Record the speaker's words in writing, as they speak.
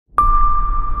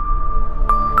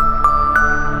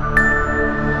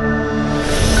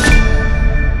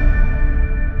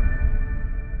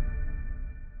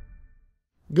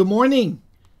Good morning.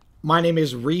 My name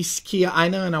is Rhys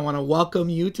and I want to welcome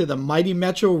you to the mighty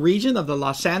metro region of the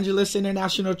Los Angeles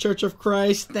International Church of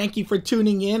Christ. Thank you for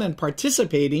tuning in and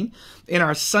participating in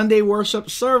our Sunday worship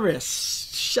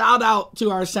service. Shout out to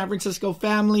our San Francisco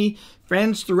family,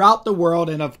 friends throughout the world,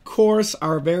 and of course,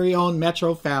 our very own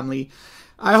metro family.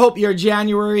 I hope your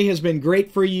January has been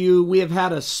great for you. We have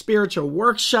had a spiritual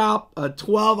workshop, a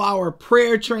 12-hour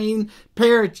prayer chain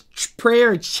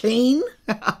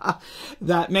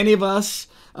that many of us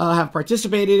have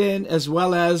participated in, as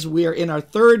well as we are in our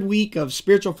third week of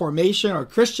spiritual formation or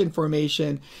Christian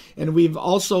formation, and we've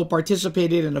also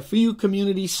participated in a few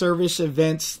community service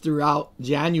events throughout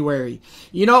January.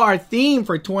 You know, our theme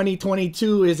for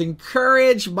 2022 is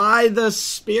encouraged by the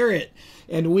Spirit.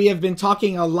 And we have been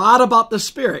talking a lot about the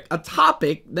Spirit, a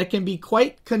topic that can be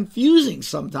quite confusing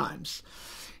sometimes.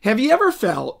 Have you ever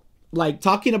felt like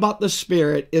talking about the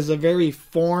Spirit is a very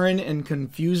foreign and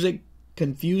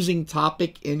confusing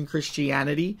topic in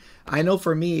Christianity? I know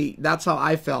for me, that's how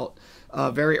I felt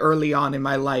very early on in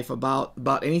my life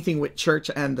about anything with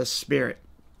church and the Spirit.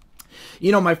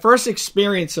 You know, my first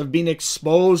experience of being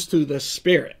exposed to the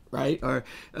Spirit, right, or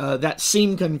that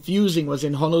seemed confusing was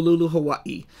in Honolulu,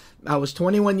 Hawaii. I was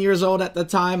 21 years old at the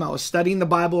time. I was studying the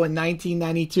Bible in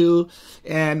 1992.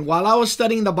 And while I was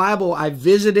studying the Bible, I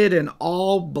visited an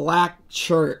all-black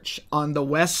church on the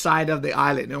west side of the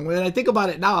island. And when I think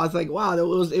about it now, I was like, wow,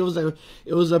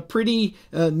 it was a pretty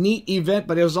neat event,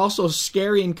 but it was also a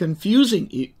scary and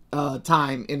confusing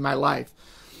time in my life.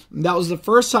 That was the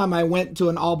first time I went to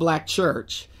an all-black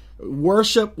church.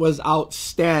 Worship was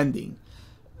outstanding.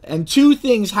 And two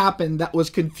things happened that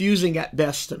was confusing at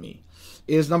best to me.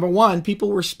 Is number one, people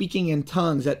were speaking in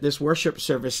tongues at this worship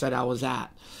service that I was at.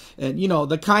 And, you know,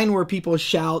 the kind where people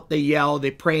shout, they yell,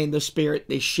 they pray in the Spirit,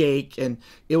 they shake. And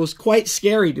it was quite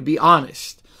scary, to be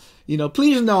honest. You know,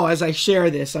 please know as I share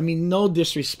this, I mean, no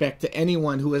disrespect to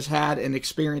anyone who has had an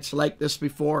experience like this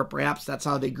before. Or perhaps that's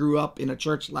how they grew up in a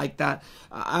church like that.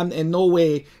 I'm in no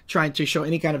way trying to show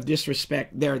any kind of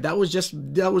disrespect there. That was just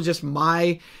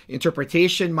my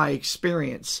interpretation, my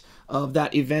experience of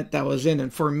that event that I was in.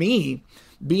 And for me,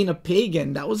 being a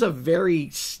pagan, that was a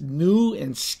very new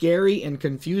and scary and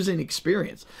confusing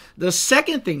experience. The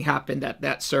second thing happened at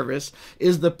that service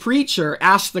is the preacher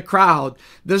asked the crowd,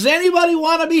 does anybody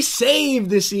want to be saved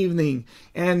this evening?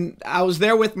 And I was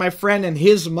there with my friend and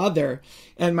his mother.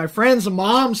 And my friend's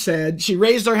mom said, she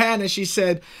raised her hand and she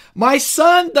said, my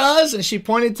son does. And she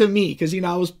pointed to me because, you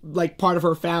know, I was like part of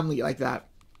her family like that.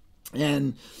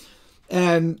 And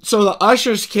so the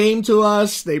ushers came to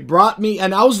us, they brought me,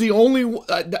 and I was the only,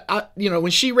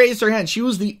 when she raised her hand, she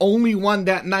was the only one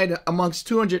that night amongst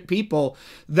 200 people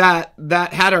that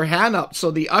had her hand up.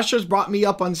 So the ushers brought me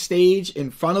up on stage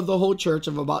in front of the whole church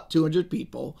of about 200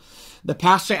 people. The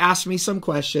pastor asked me some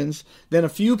questions. Then a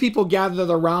few people gathered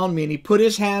around me and he put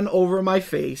his hand over my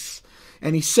face.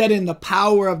 And he said, in the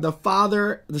power of the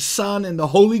Father, the Son, and the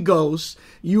Holy Ghost,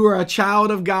 you are a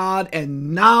child of God,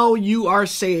 and now you are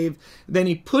saved. Then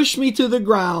he pushed me to the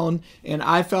ground, and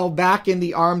I fell back in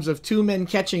the arms of two men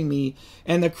catching me.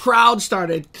 And the crowd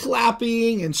started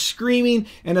clapping and screaming.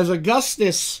 And as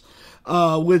Augustus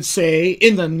would say,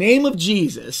 in the name of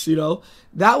Jesus, you know,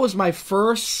 that was my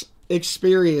first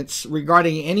experience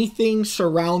regarding anything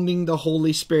surrounding the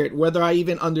Holy Spirit, whether I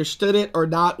even understood it or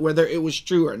not, whether it was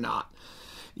true or not.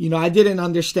 You know, I didn't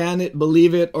understand it,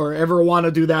 believe it, or ever want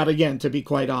to do that again, to be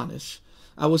quite honest.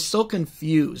 I was so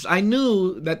confused. I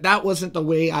knew that wasn't the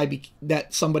way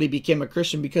that somebody became a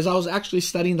Christian because I was actually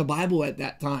studying the Bible at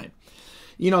that time.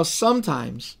 You know,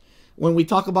 sometimes when we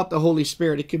talk about the Holy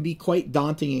Spirit, it can be quite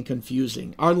daunting and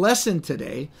confusing. Our lesson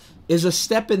today is a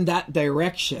step in that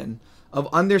direction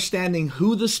of understanding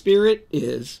who the Spirit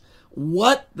is,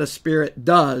 what the Spirit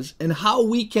does, and how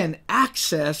we can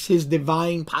access His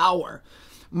divine power.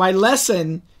 My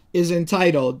lesson is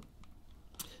entitled,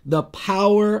 The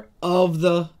Power of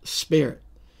the Spirit.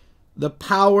 The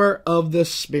Power of the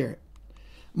Spirit.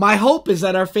 My hope is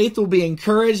that our faith will be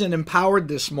encouraged and empowered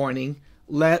this morning.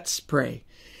 Let's pray.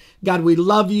 God, we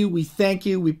love you. We thank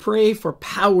you. We pray for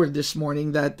power this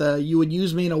morning, that you would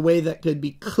use me in a way that could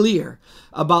be clear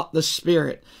about the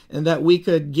Spirit, and that we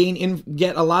could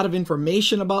get a lot of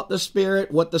information about the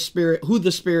Spirit, who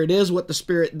the Spirit is, what the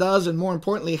Spirit does, and more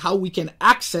importantly, how we can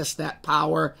access that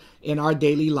power in our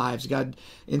daily lives. God,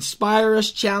 inspire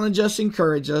us, challenge us,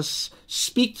 encourage us.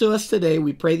 Speak to us today.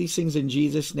 We pray these things in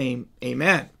Jesus' name.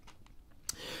 Amen.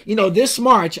 You know, this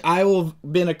March, I will have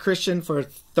been a Christian for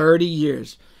 30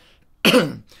 years.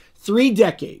 3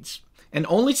 decades. And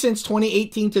only since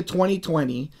 2018 to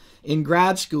 2020 in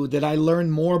grad school did I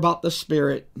learn more about the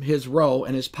Spirit, His role,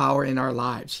 and His power in our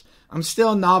lives. I'm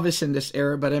still a novice in this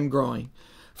area, but I'm growing.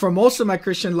 For most of my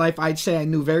Christian life, I'd say I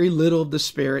knew very little of the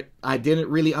Spirit. I didn't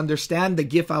really understand the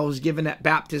gift I was given at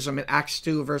baptism in Acts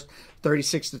 2, verse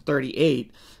 36 to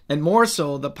 38, and more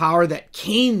so, the power that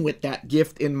came with that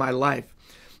gift in my life.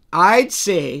 I'd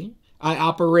say I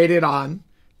operated on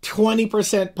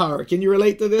 20% power. Can you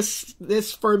relate to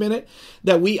this for a minute?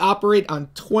 That we operate on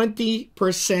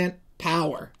 20%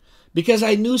 power. Because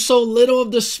I knew so little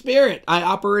of the Spirit, I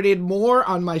operated more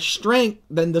on my strength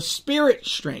than the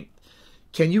Spirit's strength.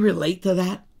 Can you relate to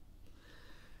that?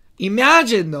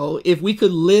 Imagine, though, if we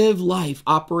could live life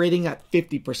operating at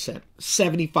 50%,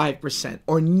 75%,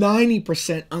 or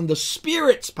 90% on the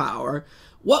Spirit's power.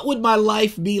 What would my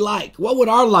life be like? What would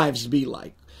our lives be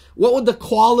like? What would the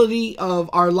quality of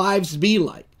our lives be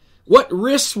like? What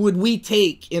risks would we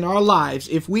take in our lives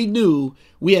if we knew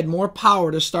we had more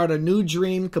power to start a new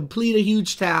dream, complete a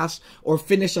huge task, or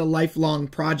finish a lifelong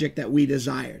project that we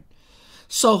desired?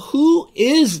 So who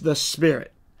is the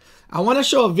Spirit? I want to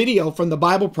show a video from the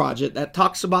Bible Project that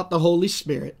talks about the Holy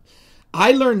Spirit.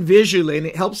 I learned visually, and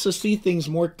it helps us see things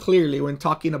more clearly when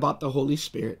talking about the Holy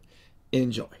Spirit.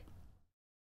 Enjoy.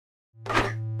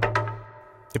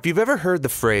 If you've ever heard the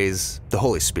phrase, the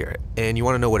Holy Spirit, and you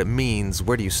want to know what it means,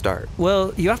 where do you start?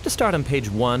 Well, you have to start on page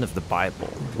 1 of the Bible,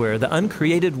 where the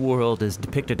uncreated world is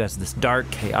depicted as this dark,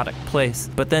 chaotic place.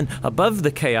 But then above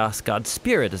the chaos, God's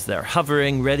Spirit is there,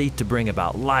 hovering, ready to bring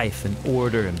about life and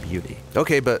order and beauty.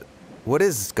 Okay, but what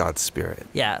is God's Spirit?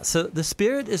 Yeah, so the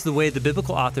Spirit is the way the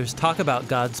biblical authors talk about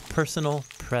God's personal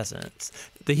presence.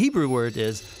 The Hebrew word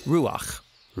is ruach.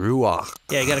 Ruach.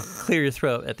 Yeah, you got to clear your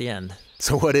throat at the end.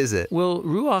 So what is it? Well,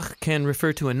 ruach can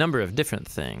refer to a number of different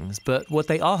things, but what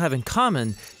they all have in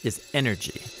common is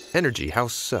energy. Energy, how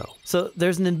so? So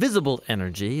there's an invisible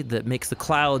energy that makes the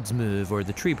clouds move or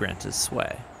the tree branches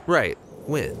sway. Right,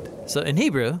 wind. So in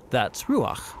Hebrew, that's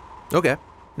ruach. Okay.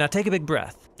 Now take a big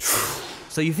breath.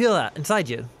 So you feel that inside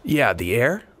you. Yeah, the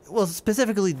air? Well,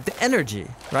 specifically the energy,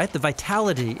 right? The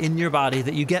vitality in your body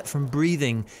that you get from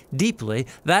breathing deeply,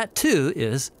 that too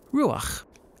is ruach.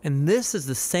 And this is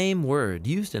the same word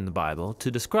used in the Bible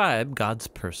to describe God's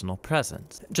personal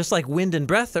presence. Just like wind and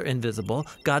breath are invisible,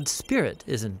 God's Spirit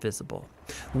is invisible.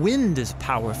 Wind is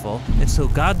powerful, and so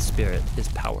God's Spirit is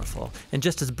powerful. And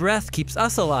just as breath keeps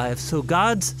us alive, so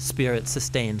God's Spirit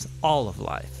sustains all of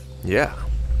life. Yeah,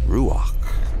 ruach.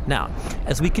 Now,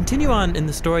 as we continue on in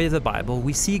the story of the Bible,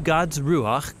 we see God's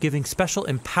Ruach giving special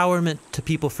empowerment to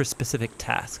people for specific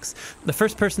tasks. The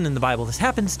first person in the Bible this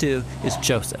happens to is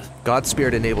Joseph. God's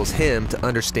Spirit enables him to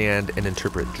understand and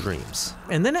interpret dreams.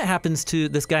 And then it happens to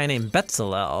this guy named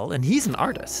Bezalel, and he's an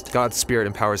artist. God's Spirit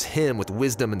empowers him with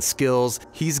wisdom and skills.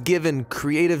 He's given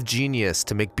creative genius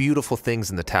to make beautiful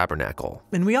things in the tabernacle.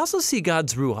 And we also see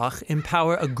God's Ruach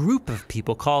empower a group of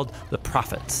people called the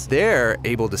prophets. They're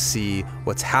able to see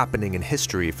what's happening in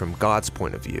history from God's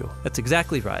point of view. That's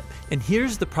exactly right. And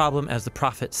here's the problem as the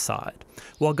prophets saw it.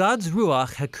 While God's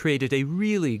Ruach had created a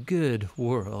really good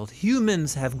world,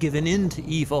 humans have given in to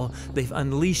evil. They've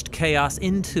unleashed chaos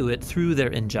into it through their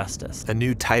injustice. A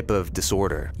new type of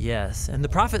disorder. Yes, and the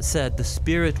prophet said the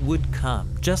Spirit would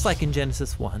come, just like in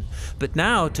Genesis 1, but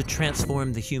now to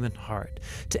transform the human heart,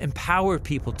 to empower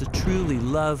people to truly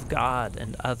love God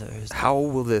and others. How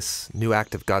will this new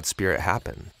act of God's Spirit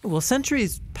happen? Well,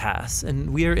 centuries pass,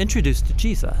 and we are introduced to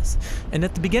Jesus. And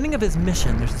at the beginning of his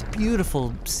mission, there's this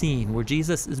beautiful scene where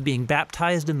Jesus is being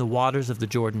baptized in the waters of the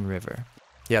Jordan River.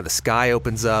 Yeah, the sky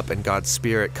opens up and God's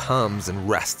Spirit comes and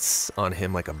rests on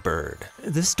him like a bird.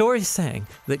 This story is saying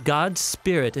that God's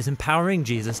Spirit is empowering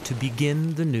Jesus to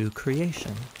begin the new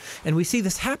creation. And we see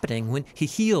this happening when he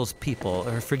heals people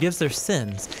or forgives their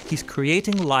sins. He's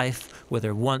creating life where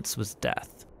there once was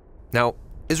death. Now,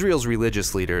 Israel's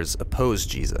religious leaders oppose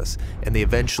Jesus, and they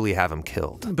eventually have him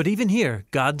killed. But even here,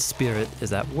 God's Spirit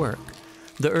is at work.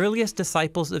 The earliest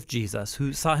disciples of Jesus,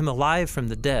 who saw him alive from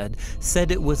the dead,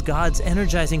 said it was God's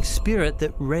energizing Spirit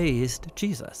that raised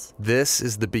Jesus. This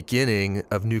is the beginning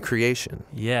of new creation.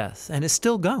 Yes, and it's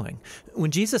still going.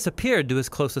 When Jesus appeared to his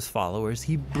closest followers,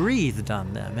 he breathed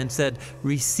on them and said,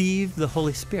 "Receive the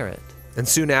Holy Spirit." And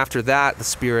soon after that, the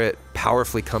Spirit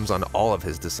powerfully comes on all of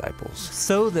his disciples.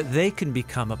 So that they can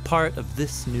become a part of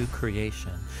this new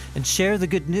creation and share the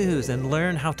good news and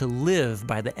learn how to live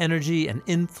by the energy and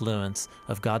influence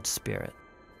of God's Spirit.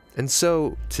 And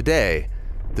so, today,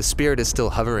 the Spirit is still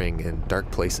hovering in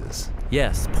dark places.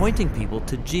 Yes, pointing people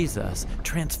to Jesus,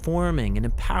 transforming and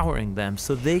empowering them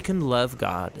so they can love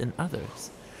God and others.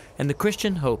 And the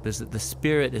Christian hope is that the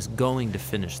Spirit is going to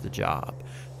finish the job.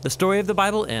 The story of the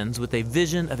Bible ends with a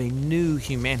vision of a new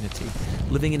humanity,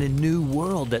 living in a new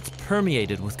world that's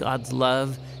permeated with God's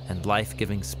love and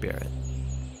life-giving Spirit.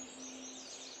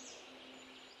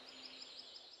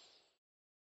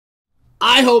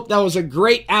 I hope that was a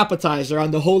great appetizer on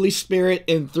the Holy Spirit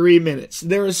in 3 minutes.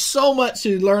 There is so much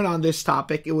to learn on this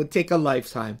topic, it would take a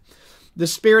lifetime. The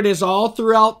Spirit is all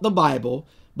throughout the Bible,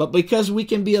 but because we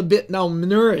can be a bit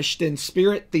malnourished in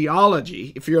Spirit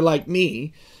theology, if you're like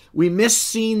me, we miss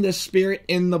seeing the Spirit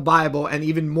in the Bible, and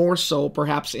even more so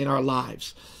perhaps in our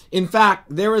lives. In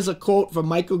fact, there is a quote from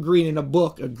Michael Green in a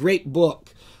book, a great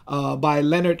book by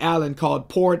Leonard Allen called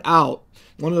Poured Out.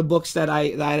 One of the books that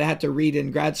I had to read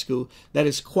in grad school that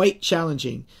is quite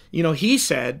challenging. You know, he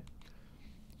said,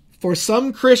 for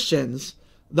some Christians,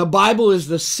 the Bible is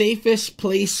the safest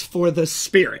place for the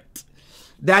Spirit.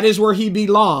 That is where he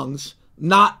belongs,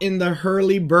 not in the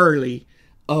hurly-burly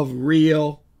of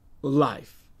real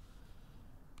life.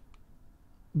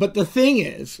 But the thing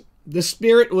is, the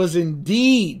Spirit was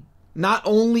indeed not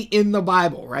only in the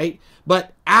Bible, right,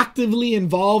 but actively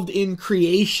involved in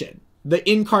creation, the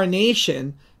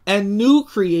incarnation, and new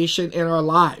creation in our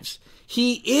lives.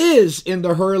 He is in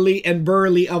the hurly and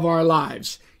burly of our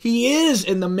lives. He is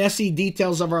in the messy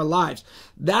details of our lives.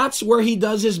 That's where he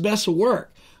does his best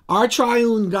work. Our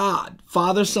triune God,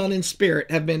 Father, Son, and Spirit,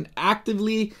 have been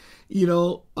actively,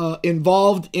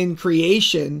 involved in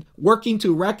creation, working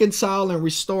to reconcile and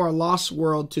restore a lost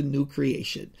world to new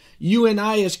creation. You and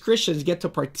I as Christians get to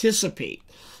participate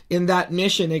in that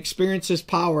mission, experience his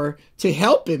power to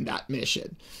help in that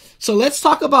mission. So let's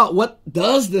talk about what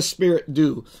does the Spirit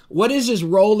do? What is his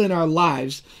role in our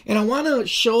lives? And I want to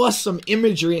show us some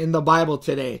imagery in the Bible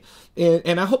today.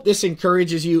 And I hope this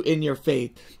encourages you in your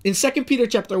faith. In 2 Peter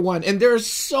chapter 1, and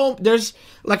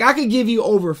I could give you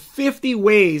over 50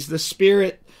 ways the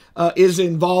Spirit is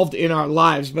involved in our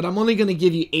lives, but I'm only going to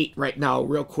give you 8 right now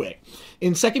real quick.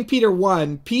 In 2 Peter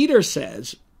 1, Peter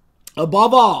says,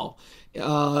 above all,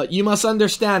 you must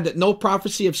understand that no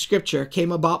prophecy of Scripture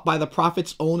came about by the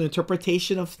prophet's own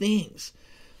interpretation of things.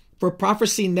 For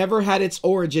prophecy never had its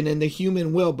origin in the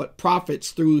human will, but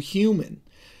prophets through human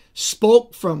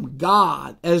spoke from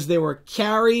God as they were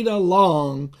carried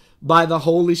along by the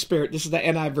Holy Spirit. This is the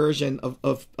NI version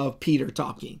of Peter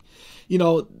talking.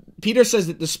 Peter says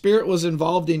that the Spirit was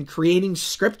involved in creating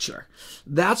Scripture.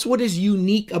 That's what is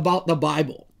unique about the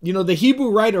Bible. The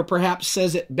Hebrew writer perhaps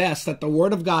says it best, that the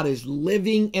Word of God is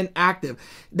living and active.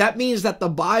 That means that the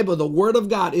Bible, the Word of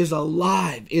God, is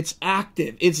alive, it's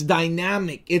active, it's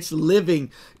dynamic, it's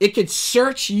living. It could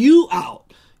search you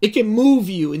out. It can move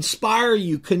you, inspire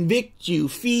you, convict you,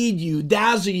 feed you,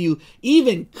 dazzle you,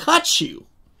 even cut you.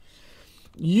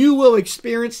 You will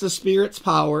experience the Spirit's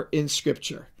power in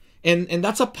Scripture. And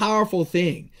that's a powerful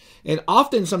thing. And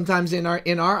often, sometimes in our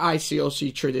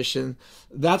ICOC tradition,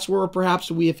 that's where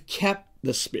perhaps we have kept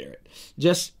the Spirit,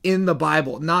 just in the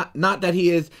Bible. Not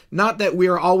that we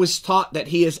are always taught that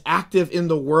he is active in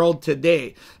the world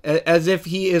today, as if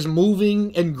he is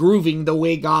moving and grooving the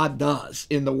way God does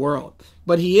in the world.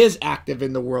 But he is active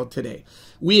in the world today.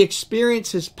 We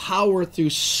experience his power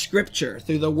through Scripture,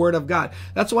 through the Word of God.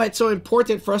 That's why it's so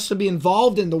important for us to be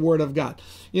involved in the Word of God.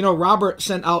 Robert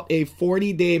sent out a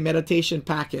 40-day meditation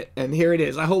packet, and here it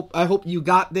is. I hope you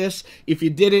got this. If you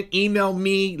didn't, email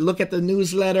me, look at the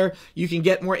newsletter. You can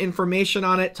get more information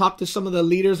on it. Talk to some of the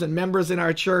leaders and members in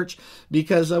our church,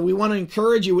 because we want to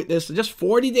encourage you with this. Just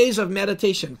 40 days of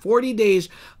meditation, 40 days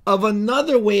of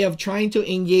another way of trying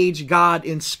to engage God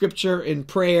in Scripture, in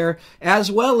prayer,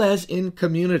 as well as in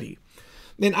community.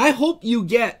 And I hope you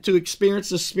get to experience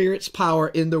the Spirit's power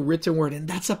in the written word. And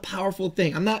that's a powerful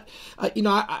thing.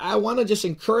 I want to just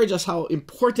encourage us how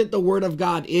important the Word of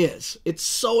God is. It's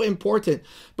so important.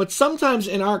 But sometimes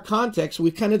in our context, we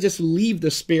kind of just leave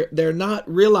the Spirit. They're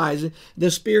not realizing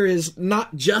the Spirit is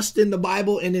not just in the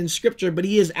Bible and in Scripture, but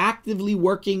he is actively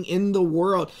working in the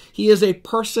world. He is a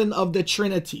person of the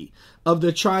Trinity, of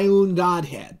the triune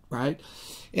Godhead, right?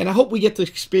 And I hope we get to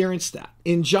experience that.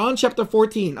 In John chapter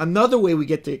 14, another way we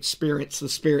get to experience the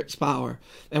Spirit's power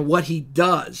and what he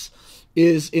does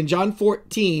is in John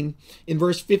 14, in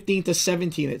verse 15 to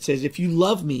 17, it says, if you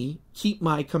love me, keep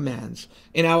my commands,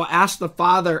 and I will ask the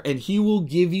Father, and he will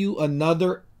give you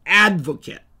another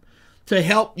advocate to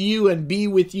help you and be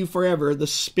with you forever, the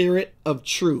Spirit of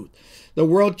truth. The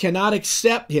world cannot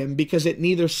accept him because it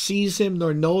neither sees him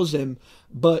nor knows him,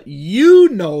 but you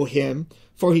know him,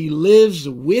 for he lives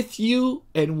with you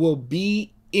and will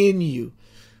be in you.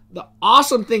 The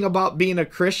awesome thing about being a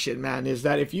Christian, man, is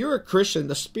that if you're a Christian,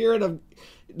 the Spirit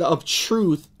of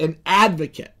truth, an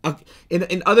advocate.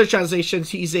 In other translations,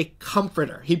 he's a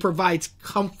comforter. He provides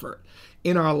comfort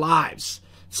in our lives.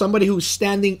 somebody who's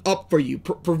standing up for you,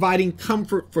 providing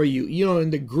comfort for you. You know, in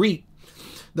the Greek,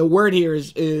 the word here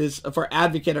is for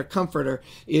advocate or comforter,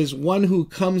 is one who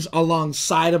comes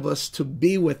alongside of us to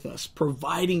be with us,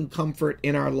 providing comfort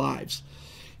in our lives.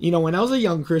 You know, when I was a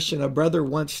young Christian, a brother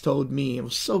once told me, it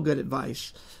was so good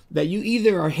advice, that you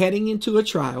either are heading into a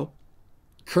trial,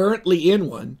 currently in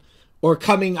one, or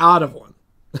coming out of one.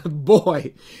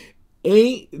 Boy,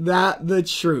 ain't that the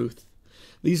truth.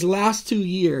 These last 2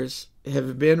 years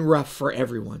have been rough for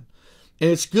everyone. And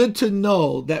it's good to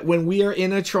know that when we are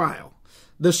in a trial,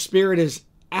 the Spirit is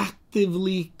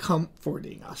actively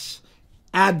comforting us,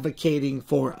 advocating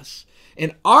for us.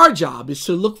 And our job is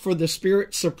to look for the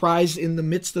Spirit's surprise in the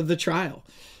midst of the trial.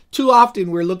 Too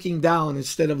often we're looking down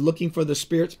instead of looking for the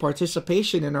Spirit's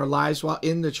participation in our lives while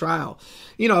in the trial.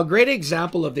 You know, a great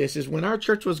example of this is when our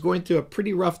church was going through a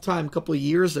pretty rough time a couple of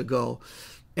years ago.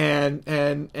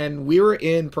 And we were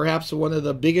in perhaps one of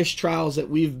the biggest trials that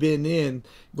we've been in,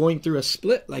 going through a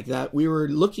split like that. We were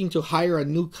looking to hire a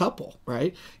new couple,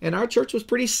 right? And our church was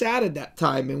pretty sad at that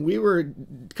time, and we were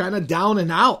kind of down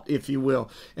and out, if you will.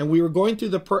 And we were going through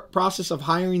the process of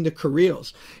hiring the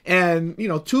Carrillos. And, you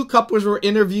know, 2 couples were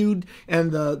interviewed,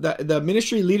 and the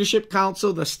ministry leadership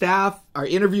council, the staff, our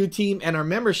interview team, and our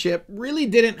membership really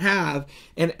didn't have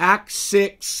an Act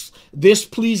 6, this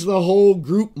please the whole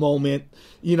group moment,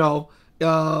 you know,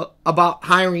 about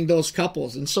hiring those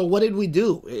couples. And so what did we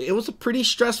do? It was a pretty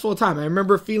stressful time. I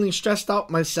remember feeling stressed out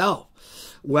myself.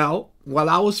 Well, while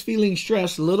I was feeling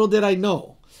stressed, little did I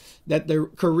know that the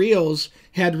Carrillos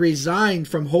had resigned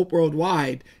from Hope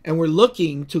Worldwide and were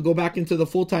looking to go back into the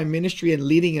full-time ministry and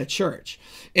leading a church.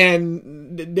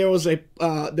 And there was a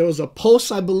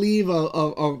post, I believe,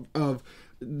 of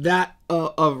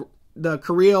the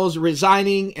Carrillos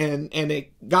resigning, and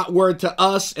it got word to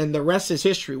us, and the rest is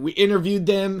history. We interviewed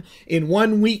them in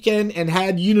one weekend and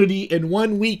had unity in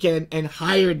one weekend and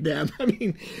hired them. I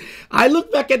mean, I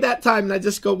look back at that time and I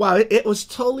just go, wow, it was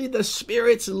totally the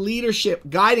Spirit's leadership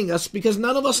guiding us, because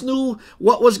none of us knew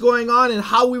what was going on and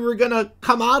how we were going to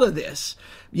come out of this.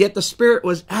 Yet the Spirit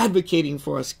was advocating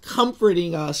for us,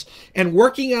 comforting us, and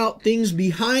working out things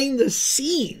behind the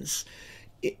scenes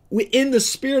in the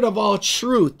spirit of all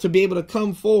truth to be able to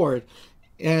come forward.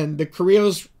 And the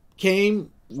Carrillos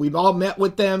came, we've all met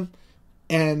with them,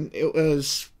 and it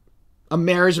was a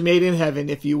marriage made in heaven,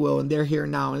 if you will, and they're here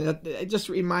now. And it just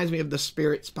reminds me of the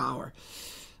Spirit's power.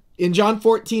 In John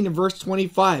 14 and verse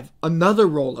 25, another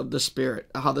role of the Spirit,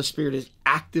 how the Spirit is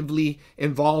actively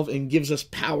involved and gives us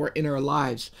power in our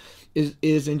lives,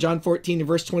 is in John 14 and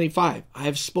verse 25. I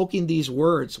have spoken these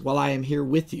words while I am here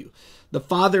with you. The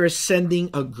Father is sending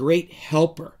a great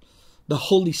helper, the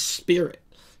Holy Spirit,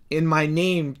 in my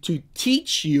name to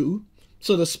teach you.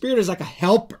 So the Spirit is like a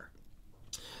helper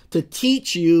to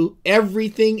teach you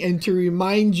everything and to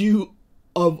remind you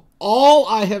of all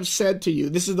I have said to you.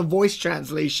 This is the Voice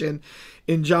translation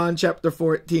in John chapter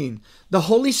 14. The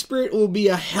Holy Spirit will be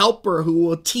a helper who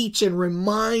will teach and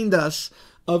remind us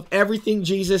of everything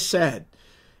Jesus said.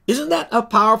 Isn't that a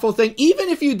powerful thing? Even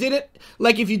if you didn't,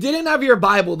 if you didn't have your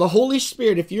Bible, the Holy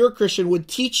Spirit, if you're a Christian, would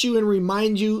teach you and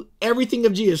remind you everything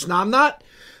of Jesus. Now,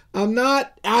 I'm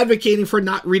not advocating for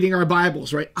not reading our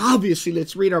Bibles, right? Obviously,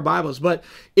 let's read our Bibles. But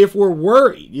if we're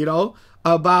worried,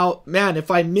 about, man,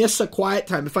 if I miss a quiet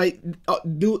time,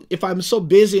 if I'm so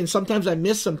busy and sometimes I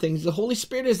miss some things, the Holy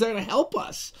Spirit is there to help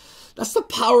us. That's the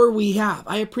power we have.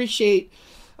 I appreciate,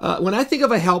 when I think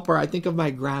of a helper, I think of my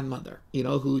grandmother,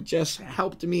 who just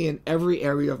helped me in every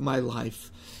area of my life.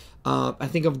 I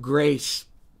think of Grace,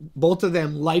 both of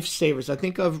them lifesavers. I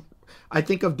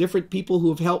think of different people who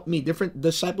have helped me, different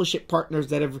discipleship partners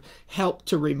that have helped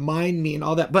to remind me and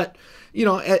all that. But,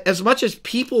 as much as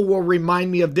people will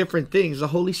remind me of different things, the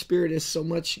Holy Spirit is so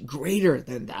much greater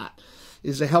than that.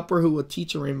 Is a helper who will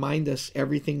teach and remind us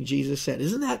everything Jesus said.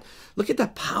 Isn't that, look at the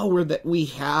power that we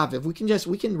have. If we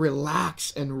can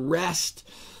relax and rest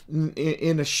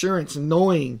in assurance,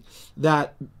 knowing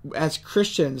that as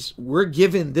Christians, we're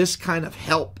given this kind of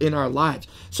help in our lives.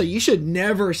 So you should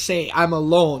never say, I'm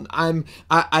alone.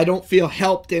 I don't feel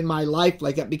helped in my life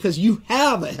like that, because you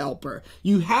have a helper.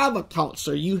 You have a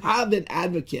counselor. You have an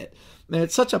advocate. And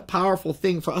it's such a powerful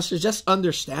thing for us to just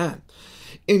understand.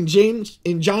 In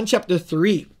John chapter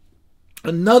 3,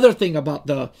 another thing about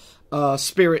the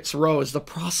Spirit's role is the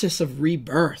process of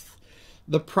rebirth.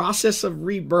 The process of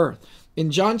rebirth.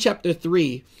 In John chapter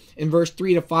 3, in verse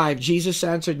 3 to 5, Jesus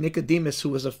answered Nicodemus, who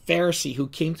was a Pharisee, who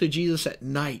came to Jesus at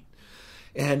night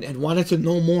and wanted to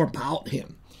know more about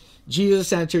him.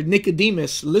 Jesus answered,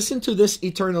 Nicodemus, listen to this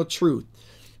eternal truth.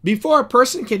 Before a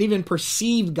person can even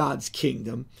perceive God's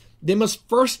kingdom, they must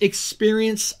first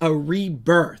experience a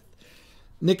rebirth.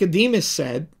 Nicodemus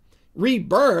said,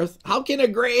 rebirth? How can a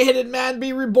gray-headed man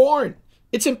be reborn?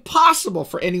 It's impossible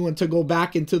for anyone to go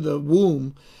back into the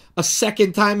womb a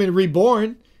second time and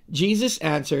reborn. Jesus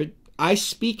answered, I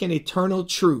speak an eternal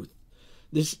truth.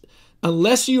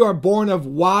 Unless you are born of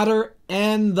water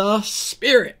and the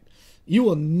Spirit, you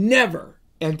will never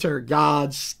enter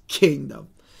God's kingdom.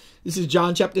 This is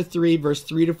John chapter 3, verse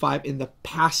 3 to 5 in the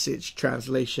Passage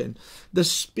translation. The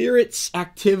Spirit's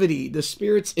activity, the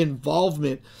Spirit's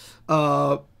involvement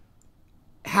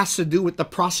has to do with the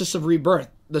process of rebirth.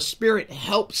 The Spirit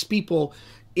helps people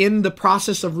in the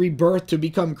process of rebirth to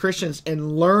become Christians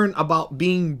and learn about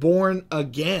being born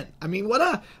again. I mean, what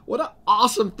a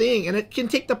awesome thing. And it can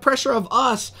take the pressure of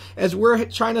us as we're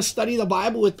trying to study the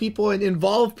Bible with people and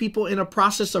involve people in a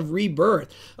process of rebirth,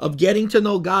 of getting to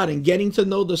know God and getting to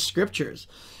know the Scriptures.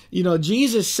 You know,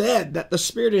 Jesus said that the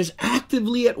Spirit is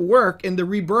actively at work in the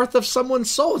rebirth of someone's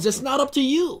souls. It's not up to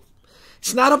you.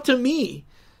 It's not up to me.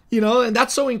 You know, and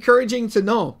that's so encouraging to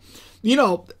know. You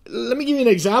know, let me give you an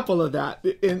example of that.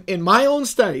 In my own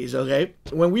studies, okay,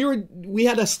 when we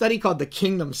had a study called the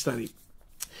Kingdom Study.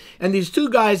 And these two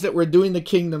guys that were doing the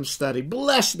Kingdom Study,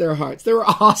 bless their hearts, they were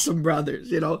awesome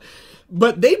brothers, you know.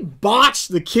 But they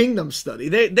botched the Kingdom Study.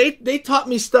 They taught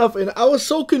me stuff, and I was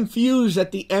so confused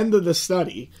at the end of the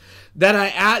study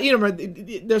that you know,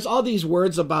 there's all these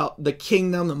words about the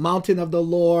kingdom, the mountain of the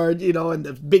Lord, you know, and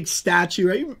the big statue.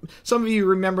 Right? Some of you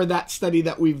remember that study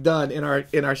that we've done in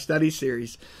our study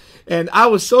series. And I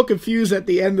was so confused at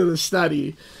the end of the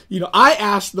study. You know, I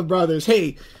asked the brothers,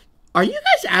 hey, are you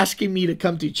guys asking me to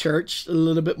come to church a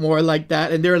little bit more like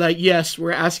that? And they're like, yes,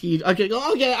 we're asking you.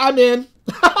 Okay, I'm in.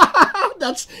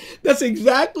 That's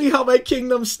exactly how my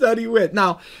kingdom study went.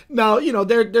 Now, you know,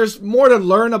 there's more to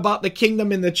learn about the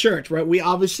kingdom in the church, right? We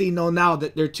obviously know now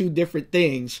that they're two different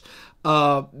things.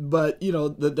 But, you know,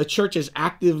 the church is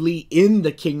actively in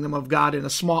the kingdom of God in a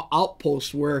small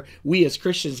outpost where we as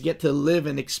Christians get to live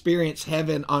and experience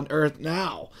heaven on earth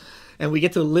now. And we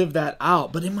get to live that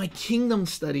out. But in my kingdom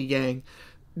study, gang,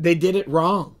 they did it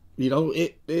wrong. You know,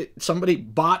 somebody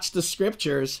botched the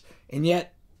Scriptures, and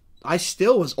yet I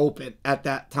still was open at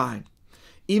that time.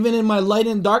 Even in my light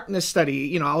and darkness study,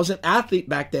 you know, I was an athlete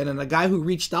back then, and the guy who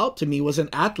reached out to me was an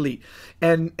athlete.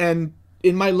 And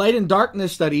in my light and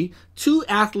darkness study, 2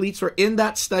 athletes were in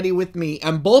that study with me,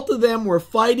 and both of them were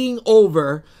fighting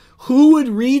over who would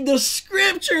read the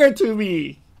Scripture to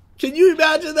me. Can you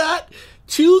imagine that?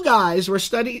 2 guys were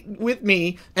studying with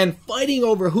me and fighting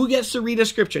over who gets to read a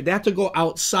Scripture. They had to go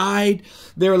outside.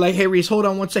 They were like, hey, Rhys, hold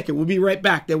on one second. We'll be right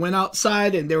back. They went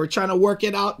outside and they were trying to work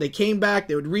it out. They came back.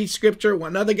 They would read Scripture.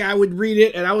 One other guy would read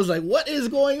it. And I was like, what is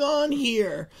going on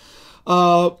here?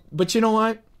 But you know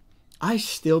what? I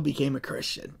still became a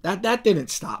Christian. That didn't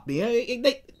stop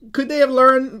me. Could they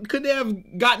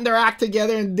have gotten their act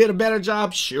together and did a better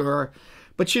job? Sure.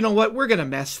 But you know what? We're going to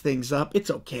mess things up.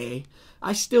 It's okay.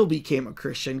 I still became a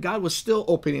Christian. God was still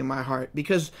opening my heart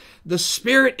because the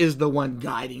Spirit is the one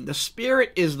guiding. The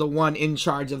Spirit is the one in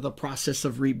charge of the process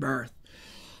of rebirth.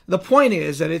 The point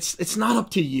is that it's not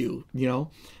up to you, you know.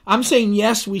 I'm saying,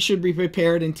 yes, we should be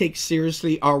prepared and take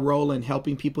seriously our role in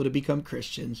helping people to become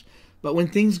Christians. But when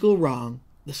things go wrong,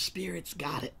 the Spirit's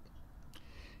got it.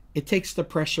 It takes the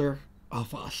pressure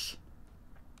off us.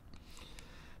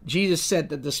 Jesus said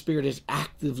that the Spirit is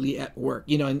actively at work.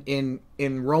 You know,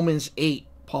 in Romans 8,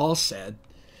 Paul said,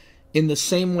 in the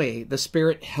same way, the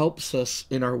Spirit helps us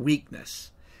in our weakness.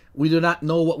 We do not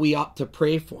know what we ought to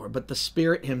pray for, but the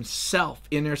Spirit Himself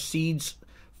intercedes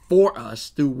for us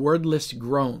through wordless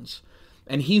groans.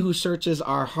 And He who searches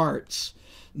our hearts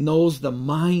knows the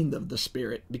mind of the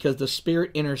Spirit, because the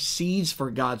Spirit intercedes for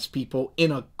God's people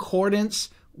in accordance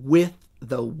with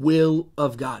the will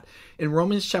of God. In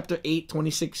Romans chapter 8,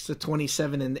 26 to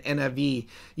 27 in the NIV,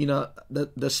 you know,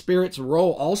 the Spirit's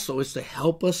role also is to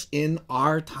help us in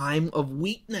our time of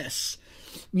weakness.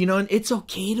 You know, and it's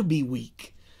okay to be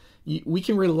weak. We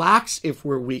can relax if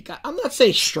we're weak. I'm not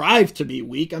saying strive to be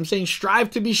weak. I'm saying strive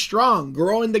to be strong.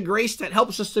 Grow in the grace that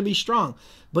helps us to be strong.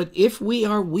 But if we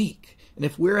are weak, and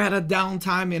if we're at a down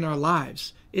time in our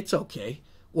lives, it's okay.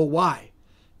 Well, why?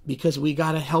 Because we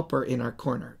got a helper in our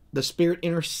corner. The Spirit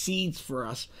intercedes for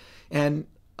us. And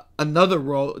another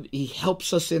role, He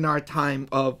helps us in our time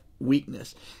of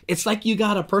weakness. It's like you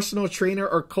got a personal trainer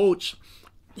or coach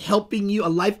helping you, a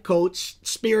life coach,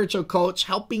 spiritual coach,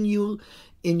 helping you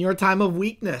in your time of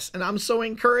weakness. And I'm so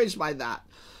encouraged by that.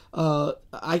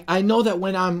 I know that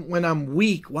when I'm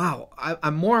weak, wow,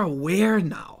 I'm more aware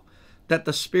now that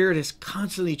the Spirit is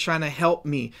constantly trying to help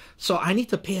me. So I need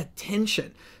to pay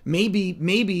attention.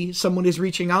 Maybe someone is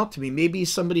reaching out to me. Maybe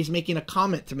somebody's making a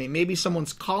comment to me. Maybe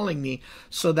someone's calling me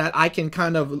so that I can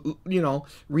kind of,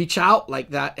 reach out like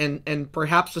that. And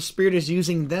perhaps the Spirit is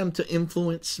using them to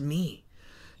influence me.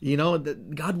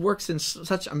 God works in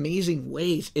such amazing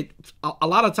ways. A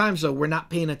lot of times, though, we're not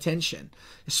paying attention,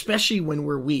 especially when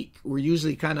we're weak. We're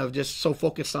usually kind of just so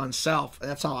focused on self.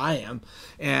 That's how I am.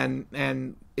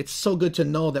 And it's so good to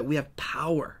know that we have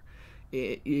power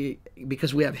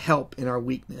because we have help in our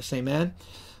weakness. Amen.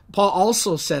 Paul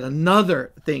also said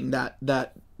another thing that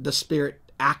the Spirit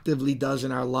actively does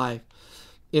in our life.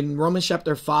 In Romans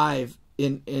chapter 5,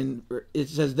 it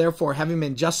says, therefore, having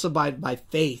been justified by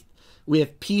faith, we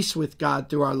have peace with God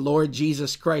through our Lord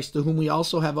Jesus Christ, to whom we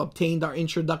also have obtained our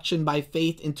introduction by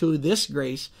faith into this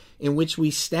grace in which we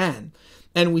stand.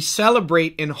 And we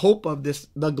celebrate in hope of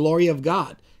the glory of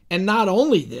God. And not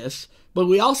only this, but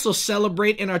we also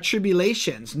celebrate in our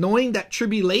tribulations, knowing that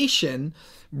tribulation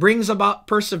brings about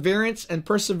perseverance, and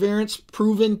perseverance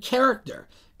proven character,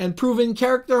 and proven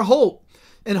character hope.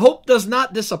 And hope does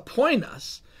not disappoint,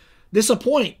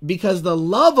 because the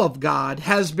love of God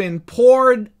has been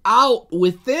poured out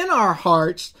within our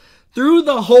hearts through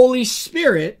the Holy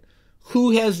Spirit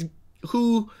who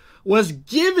was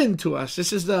given to us.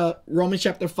 This is the Romans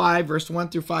chapter 5, verse 1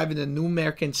 through 5 in the New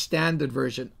American Standard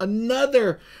Version.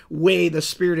 Another way the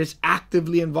Spirit is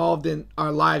actively involved in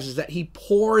our lives is that He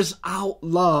pours out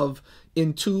love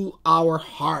into our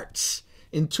hearts,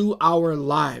 into our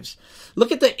lives.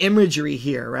 Look at the imagery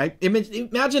here, right?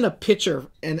 Imagine a pitcher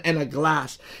and a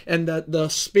glass, and the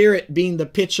Spirit being the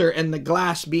pitcher and the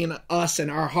glass being us and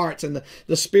our hearts, and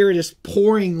the Spirit is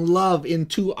pouring love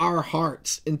into our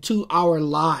hearts, into our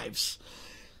lives.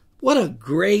 What a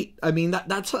great,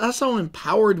 that's how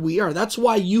empowered we are. That's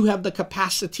why you have the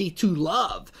capacity to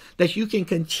love, that you can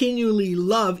continually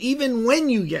love even when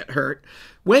you get hurt,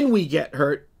 when we get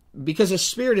hurt, because the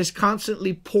Spirit is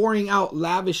constantly pouring out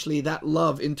lavishly that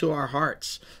love into our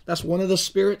hearts. That's one of the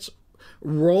Spirit's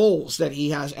roles that He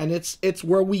has. And it's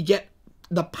where we get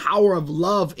the power of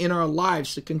love in our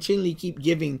lives to continually keep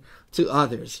giving to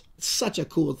others. It's such a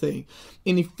cool thing.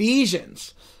 In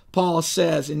Ephesians, Paul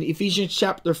says in Ephesians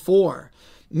chapter 4,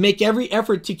 make every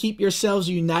effort to keep yourselves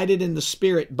united in the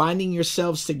Spirit, binding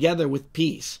yourselves together with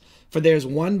peace. For there's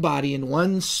one body and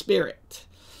one Spirit,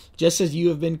 just as you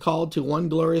have been called to one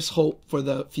glorious hope for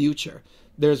the future.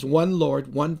 There's one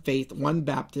Lord, one faith, one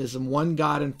baptism, one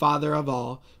God and Father of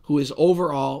all, who is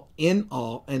over all, in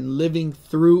all, and living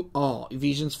through all.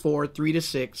 Ephesians 4,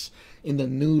 3-6 in the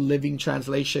New Living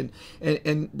Translation.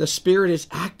 And the Spirit is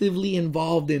actively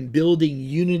involved in building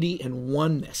unity and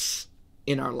oneness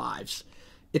in our lives.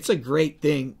 It's a great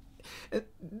thing.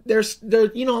 There's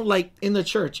like in the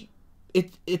church,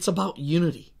 it's about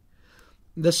unity.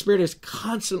 The Spirit is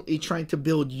constantly trying to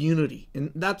build unity.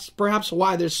 And that's perhaps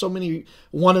why there's so many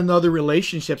one another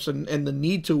relationships and the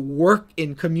need to work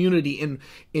in community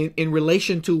in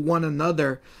relation to one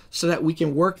another so that we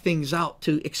can work things out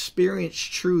to experience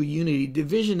true unity.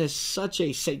 Division is such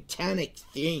a satanic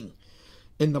thing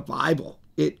in the Bible.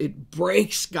 It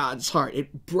breaks God's heart.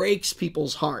 It breaks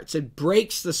people's hearts. It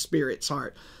breaks the Spirit's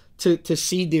heart to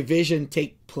see division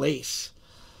take place.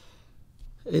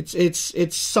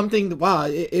 It's something, wow,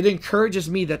 it encourages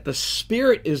me that the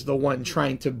Spirit is the one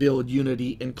trying to build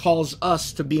unity and calls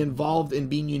us to be involved in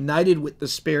being united with the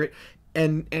Spirit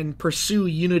and pursue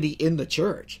unity in the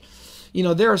church.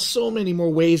 There are so many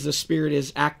more ways the Spirit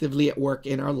is actively at work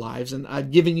in our lives, and I've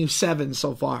given you 7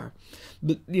 so far.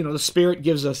 But, the Spirit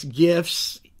gives us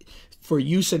gifts for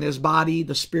use in His body.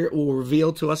 The Spirit will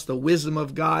reveal to us the wisdom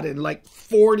of God and like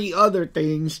 40 other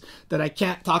things that I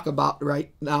can't talk about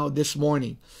right now this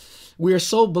morning. We are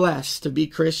so blessed to be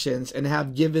Christians and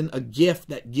have given a gift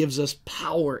that gives us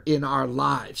power in our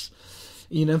lives.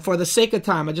 And for the sake of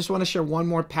time, I just want to share one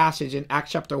more passage in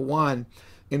Acts chapter 1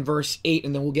 in verse 8,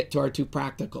 and then we'll get to our 2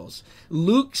 practicals.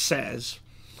 Luke says,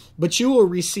 but you will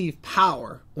receive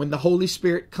power when the Holy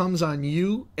Spirit comes on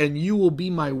you, and you will be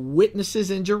my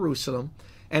witnesses in Jerusalem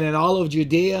and in all of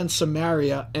Judea and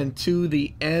Samaria and to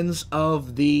the ends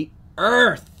of the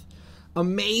earth.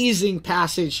 Amazing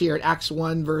passage here at Acts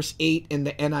 1 verse 8 in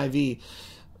the NIV.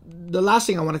 The last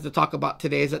thing I wanted to talk about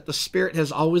today is that the Spirit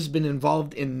has always been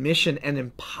involved in mission and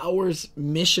empowers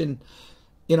mission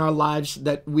in our lives,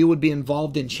 that we would be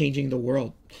involved in changing the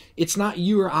world. It's not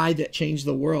you or I that change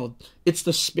the world. It's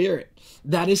the Spirit.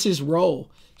 That is His role.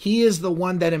 He is the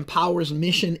one that empowers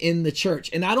mission in the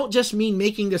church. And I don't just mean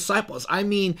making disciples. I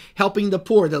mean helping the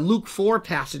poor. The Luke 4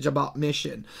 passage about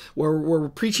mission, where we're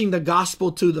preaching the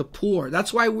gospel to the poor.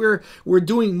 That's why we're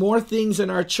doing more things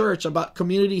in our church about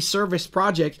community service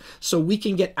projects, so we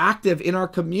can get active in our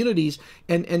communities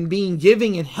and being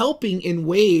giving and helping in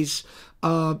ways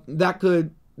that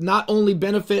could not only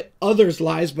benefit others'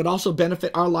 lives, but also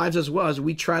benefit our lives as well, as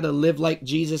we try to live like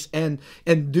Jesus and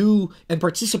do and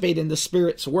participate in the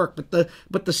Spirit's work.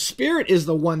 But the Spirit is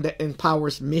the one that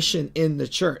empowers mission in the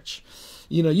church.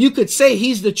 You know, you could say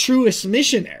he's the truest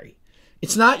missionary.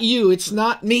 It's not you, it's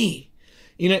not me.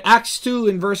 You know, Acts 2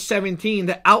 in verse 17,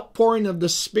 the outpouring of the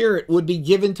Spirit would be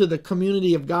given to the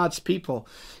community of God's people.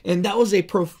 And that was a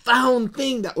profound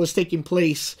thing that was taking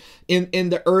place in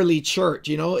the early church.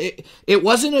 You know, it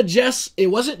wasn't just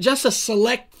a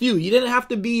select few. You didn't have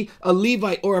to be a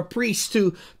Levite or a priest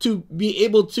to be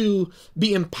able to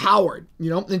be empowered,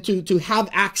 you know, and to have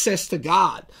access to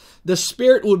God. The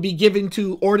Spirit would be given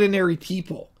to ordinary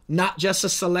people. Not just a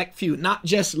select few, not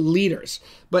just leaders,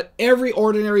 but every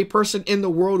ordinary person in the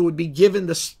world would be given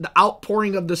the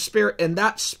outpouring of the Spirit, and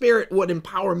that Spirit would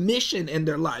empower mission in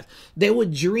their life. They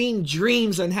would dream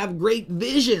dreams and have great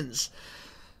visions.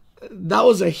 That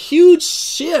was a huge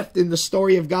shift in the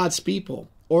story of God's people.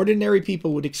 Ordinary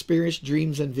people would experience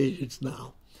dreams and visions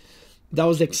now. That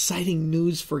was exciting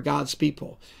news for God's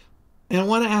people. And I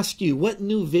want to ask you, what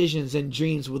new visions and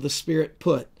dreams will the Spirit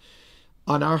put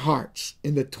on our hearts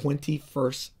in the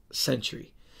 21st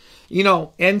century? You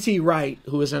know, N.T. Wright,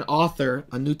 who is an author,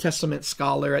 a New Testament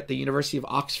scholar at the University of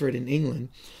Oxford in England,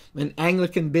 an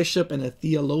Anglican bishop and a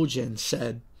theologian,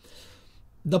 said,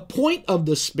 "The point of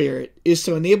the Spirit is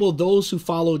to enable those who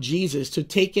follow Jesus to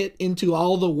take it into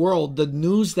all the world the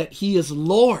news that he is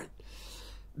Lord,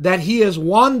 that he has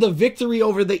won the victory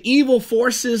over the evil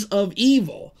forces of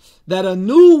evil, that a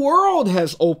new world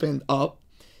has opened up,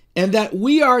 and that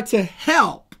we are to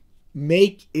help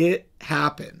make it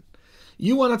happen."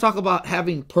 You want to talk about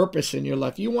having purpose in your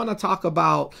life. You want to talk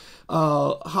about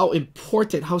how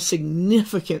important, how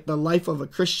significant the life of a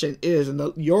Christian is,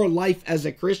 and your life as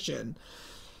a Christian.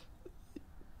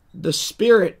 The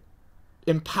Spirit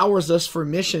empowers us for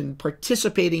mission,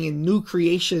 participating in new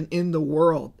creation in the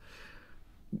world.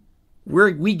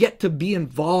 We get to be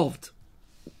involved.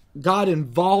 God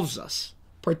involves us.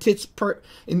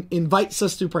 Invites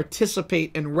us to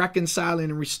participate in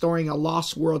reconciling and restoring a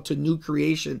lost world to new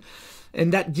creation.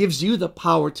 And that gives you the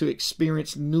power to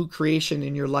experience new creation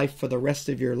in your life for the rest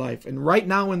of your life. And right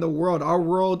now in the world, our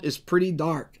world is pretty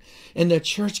dark. And the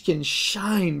church can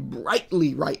shine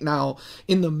brightly right now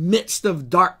in the midst of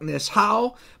darkness.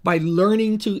 How? By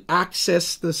learning to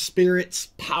access the Spirit's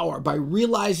power. By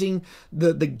realizing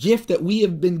the gift that we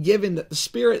have been given, that the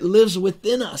Spirit lives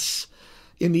within us.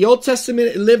 In the Old Testament,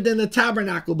 it lived in the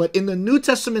tabernacle, but in the New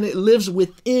Testament, it lives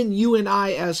within you and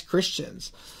I as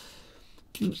Christians.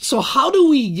 So how do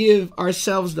we give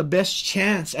ourselves the best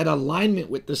chance at alignment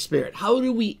with the Spirit? How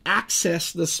do we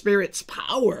access the Spirit's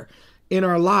power in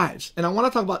our lives? And I want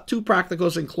to talk about two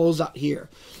practicals and close out here.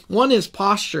 One is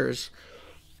postures,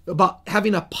 about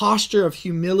having a posture of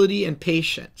humility and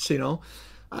patience. You know,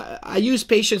 I use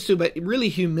patience too, but really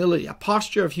humility, a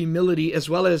posture of humility, as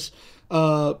well as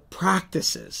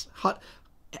practices,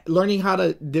 learning how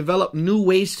to develop new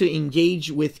ways to engage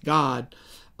with God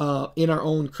in our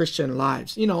own Christian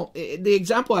lives. You know, the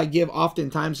example I give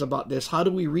oftentimes about this, how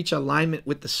do we reach alignment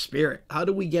with the Spirit? How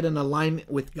do we get in alignment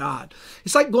with God?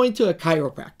 It's like going to a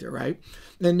chiropractor, right?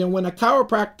 And then when a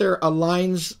chiropractor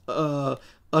aligns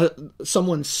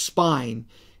someone's spine,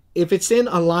 if it's in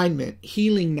alignment,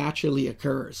 healing naturally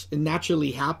occurs. It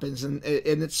naturally happens, and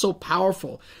it's so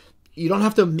powerful. You don't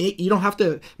have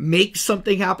to make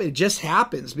something happen. It just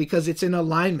happens because it's in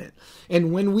alignment.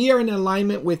 And when we are in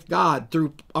alignment with God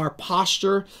through our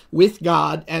posture with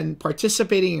God and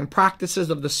participating in practices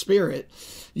of the Spirit,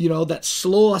 you know, that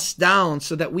slow us down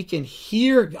so that we can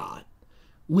hear God,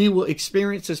 we will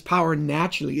experience His power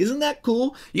naturally. Isn't that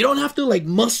cool? You don't have to like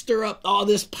muster up all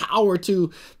this power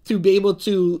to be able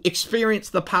to experience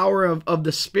the power of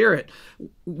the Spirit.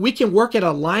 We can work at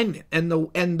alignment, and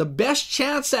the best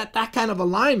chance at that kind of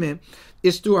alignment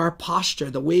is through our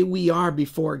posture, the way we are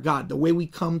before God, the way we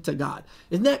come to God.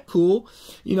 Isn't that cool?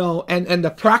 You know, and the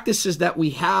practices that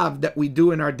we have, that we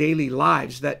do in our daily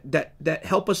lives, that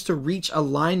help us to reach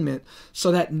alignment,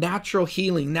 so that natural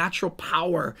healing, natural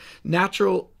power,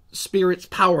 natural Spirit's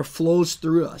power flows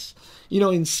through us. You know,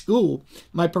 in school,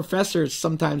 my professors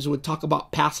sometimes would talk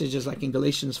about passages like in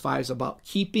Galatians 5 about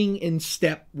keeping in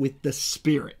step with the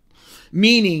Spirit.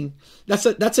 meaning that's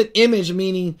an image,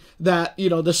 meaning that,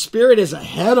 the Spirit is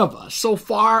ahead of us, so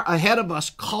far ahead of us,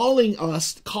 calling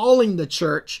the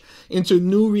church into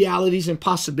new realities and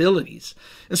possibilities.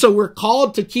 And so we're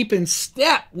called to keep in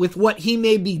step with what he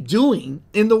may be doing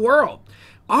in the world.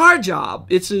 Our job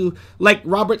is to, like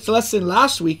Robert's lesson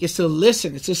last week, is to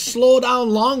listen. It's to slow down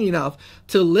long enough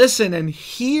to listen and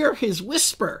hear his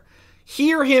whisper,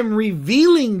 hear him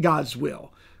revealing God's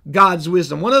will, God's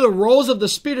wisdom. One of the roles of the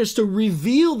Spirit is to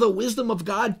reveal the wisdom of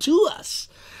God to us,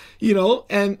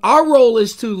 and our role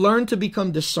is to learn to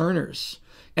become discerners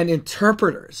and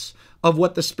interpreters of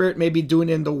what the Spirit may be doing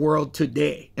in the world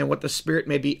today and what the Spirit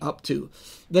may be up to.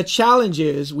 The challenge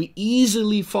is we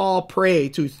easily fall prey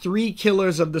to 3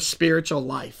 killers of the spiritual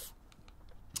life.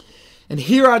 And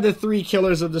here are the 3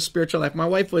 killers of the spiritual life. My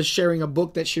wife was sharing a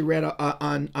book that she read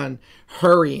on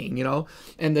hurrying,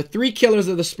 and the 3 killers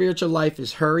of the spiritual life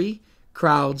is hurry,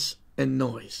 crowds, and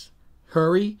noise.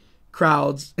 Hurry,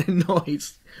 crowds, and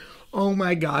noise. Oh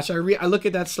my gosh. I look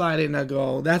at that slide and I go,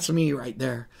 oh, that's me right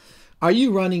there. Are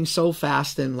you running so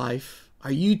fast in life?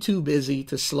 Are you too busy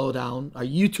to slow down? Are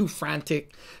you too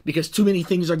frantic because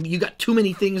you got too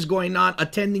many things going on,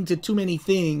 attending to too many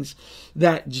things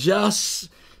that just,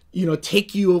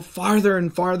 take you farther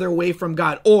and farther away from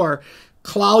God, or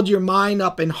cloud your mind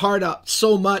up and heart up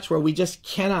so much where we just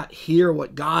cannot hear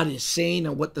what God is saying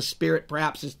and what the Spirit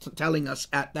perhaps is telling us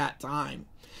at that time?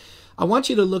 I want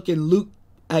you to look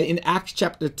in Acts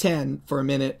chapter 10 for a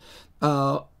minute,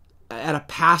 at a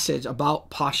passage about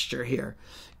posture here.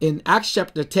 In Acts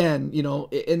chapter 10,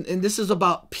 and this is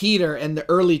about Peter and the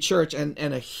early church and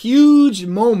a huge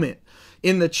moment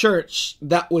in the church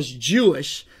that was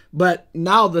Jewish, but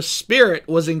now the Spirit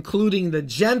was including the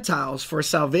Gentiles for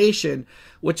salvation,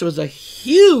 which was a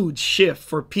huge shift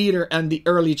for Peter and the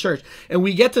early church. And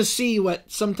we get to see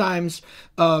what sometimes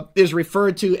is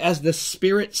referred to as the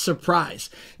Spirit surprise,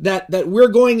 that we're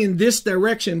going in this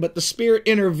direction, but the Spirit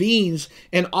intervenes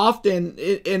and often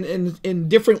in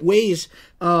different ways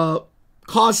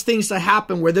cause things to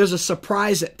happen where there's a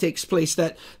surprise that takes place,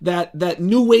 that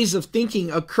new ways of thinking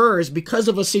occurs because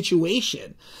of a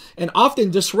situation. And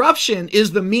often disruption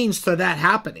is the means to that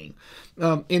happening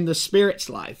in the Spirit's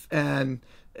life. And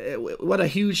what a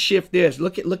huge shift is.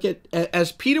 Look at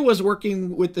as Peter was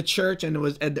working with the church and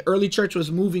the early church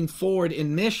was moving forward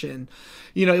in mission,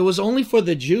 it was only for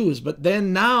the Jews, but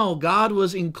then now God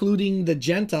was including the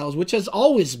Gentiles, which has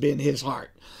always been his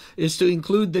heart, is to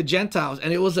include the Gentiles.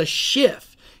 And it was a shift.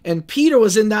 And Peter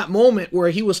was in that moment where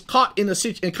he was caught in a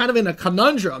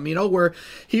conundrum, where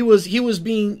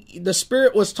the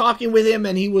Spirit was talking with him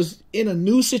and he was in a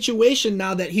new situation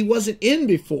now that he wasn't in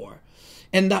before.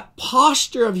 And that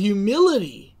posture of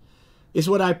humility is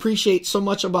what I appreciate so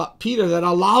much about Peter, that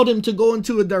allowed him to go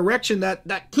into a direction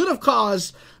that could have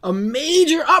caused a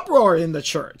major uproar in the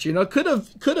church. Could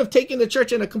have taken the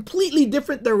church in a completely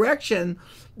different direction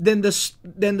than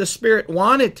the Spirit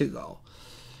wanted to go.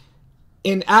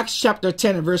 In Acts chapter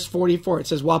 10 and verse 44, it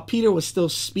says, while Peter was still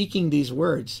speaking these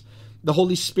words, the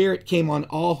Holy Spirit came on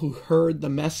all who heard the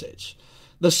message.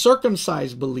 The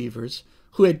circumcised believers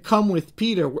who had come with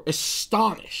Peter were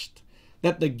astonished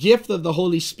that the gift of the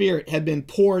Holy Spirit had been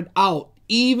poured out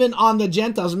even on the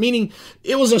Gentiles, meaning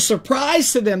it was a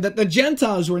surprise to them that the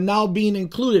Gentiles were now being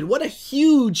included. What a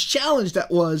huge challenge that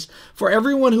was for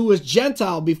everyone who was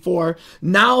Gentile before,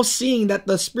 now seeing that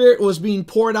the Spirit was being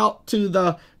poured out to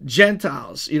the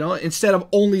Gentiles, instead of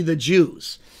only the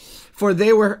Jews. For they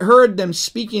heard them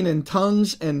speaking in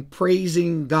tongues and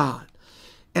praising God.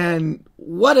 And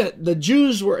the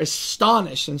Jews were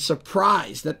astonished and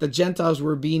surprised that the Gentiles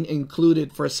were being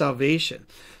included for salvation.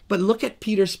 But look at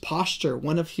Peter's posture,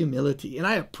 one of humility. And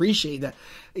I appreciate that.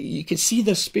 You can see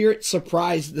the Spirit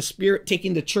surprised, the Spirit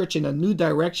taking the church in a new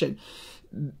direction.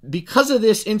 Because of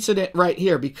this incident right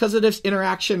here, because of this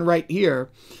interaction right here,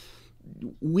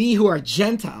 we who are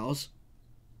Gentiles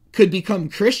could become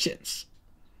Christians.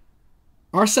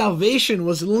 Our salvation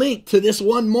was linked to this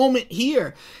one moment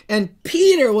here. And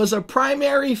Peter was a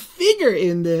primary figure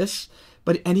in this,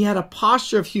 and he had a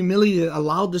posture of humility that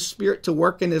allowed the Spirit to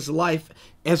work in his life,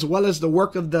 as well as the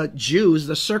work of the Jews,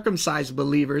 the circumcised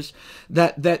believers,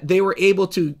 that they were able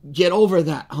to get over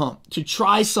that hump, to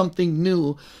try something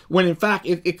new, when in fact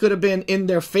it could have been in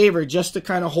their favor just to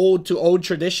kind of hold to old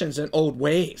traditions and old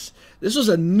ways. This was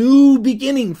a new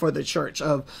beginning for the church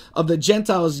of the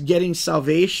Gentiles getting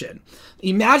salvation.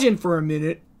 Imagine for a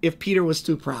minute if Peter was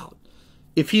too proud,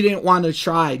 if he didn't want to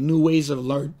try new ways of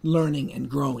learning and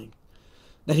growing,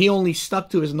 that he only stuck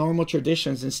to his normal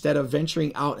traditions instead of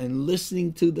venturing out and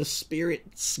listening to the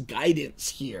Spirit's guidance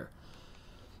here.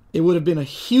 It would have been a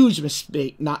huge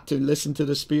mistake not to listen to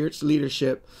the Spirit's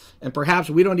leadership. And perhaps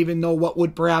we don't even know what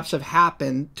would perhaps have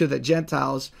happened to the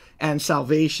Gentiles and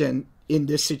salvation in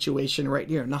this situation right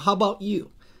here. Now, how about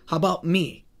you? How about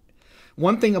me?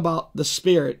 One thing about the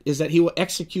Spirit is that he will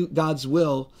execute God's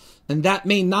will, and that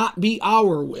may not be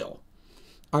our will.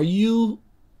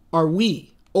 Are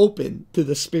we open to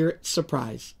the Spirit's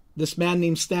surprise? This man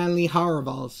named Stanley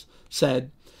Hauerwas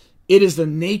said, "It is the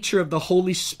nature of the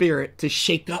Holy Spirit to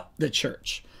shake up the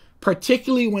church,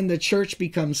 particularly when the church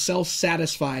becomes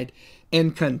self-satisfied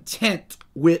and content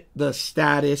with the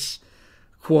status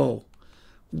quo."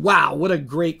 Wow, what a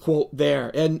great quote there.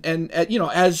 And you know,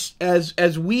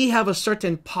 as we have a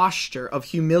certain posture of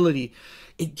humility,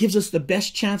 it gives us the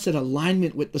best chance at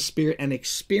alignment with the Spirit and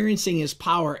experiencing his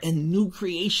power and new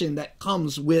creation that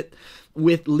comes with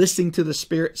listening to the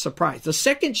Spirit's surprise. The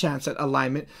second chance at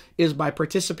alignment is by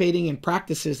participating in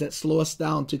practices that slow us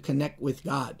down to connect with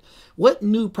God. What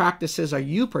new practices are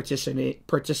you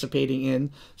participating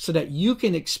in so that you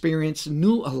can experience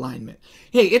new alignment?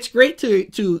 Hey, it's great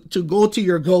to go to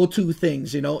your go-to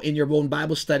things, you know, in your own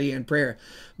Bible study and prayer.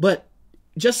 But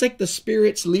just like the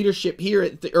Spirit's leadership here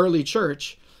at the early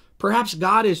church, perhaps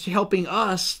God is helping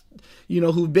us, you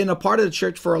know, who've been a part of the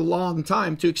church for a long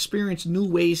time, to experience new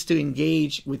ways to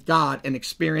engage with God and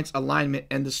experience alignment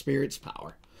and the Spirit's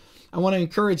power. I want to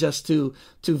encourage us to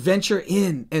venture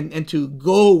in and to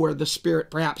go where the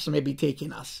Spirit perhaps may be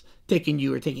taking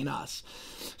you or taking us.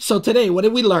 So today, what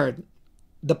did we learn?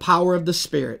 The power of the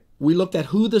Spirit. We looked at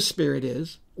who the Spirit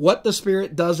is, what the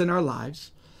Spirit does in our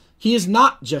lives. He is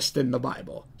not just in the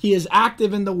Bible. He is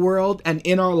active in the world and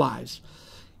in our lives.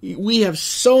 We have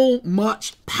so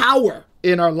much power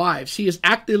in our lives. He is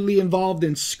actively involved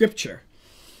in Scripture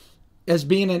as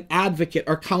being an advocate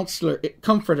or counselor,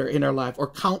 comforter in our life, or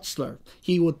counselor.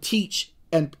 He will teach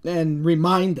and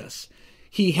remind us.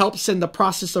 He helps in the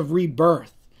process of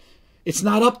rebirth. It's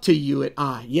not up to you and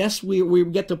I. Yes, we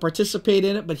get to participate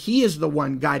in it, but he is the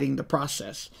one guiding the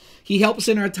process. He helps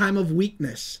in our time of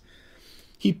weakness.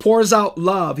 He pours out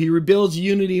love. He rebuilds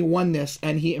unity and oneness,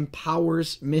 and he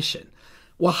empowers mission.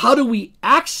 Well, how do we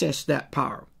access that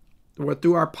power? Well,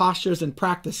 through our postures and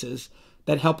practices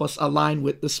that help us align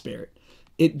with the Spirit.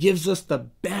 It gives us the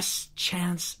best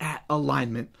chance at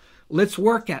alignment. Let's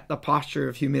work at the posture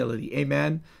of humility.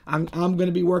 Amen. I'm going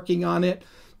to be working on it.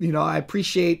 You know, I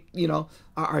appreciate, you know,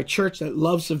 our church that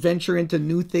loves to venture into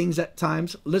new things at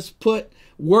times. Let's put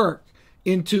work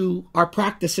into our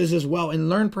practices as well and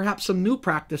learn perhaps some new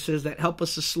practices that help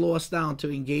us to slow us down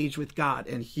to engage with God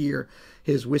and hear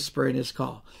his whisper and his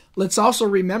call. Let's also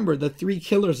remember the three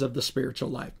killers of the spiritual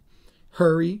life: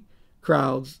 hurry,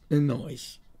 crowds, and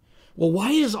noise. Well,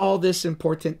 why is all this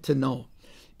important to know?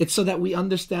 It's so that we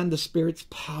understand the Spirit's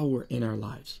power in our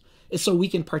lives. It's so we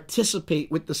can participate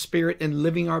with the Spirit in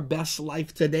living our best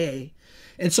life today.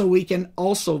 And so we can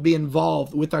also be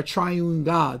involved with our triune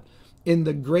God in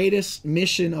the greatest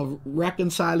mission of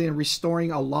reconciling and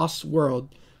restoring a lost world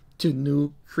to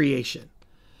new creation.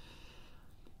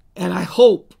 And I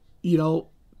hope, you know,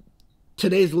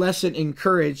 today's lesson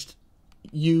encouraged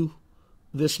you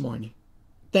this morning.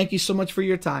 Thank you so much for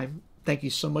your time. Thank you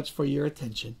so much for your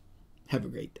attention. Have a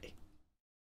great day.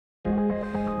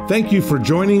 Thank you for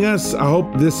joining us. I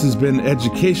hope this has been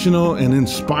educational and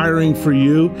inspiring for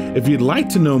you. If you'd like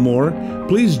to know more,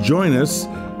 please join us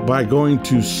by going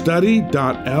to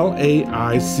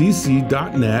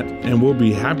study.laicc.net, and we'll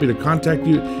be happy to contact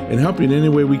you and help you in any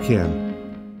way we can.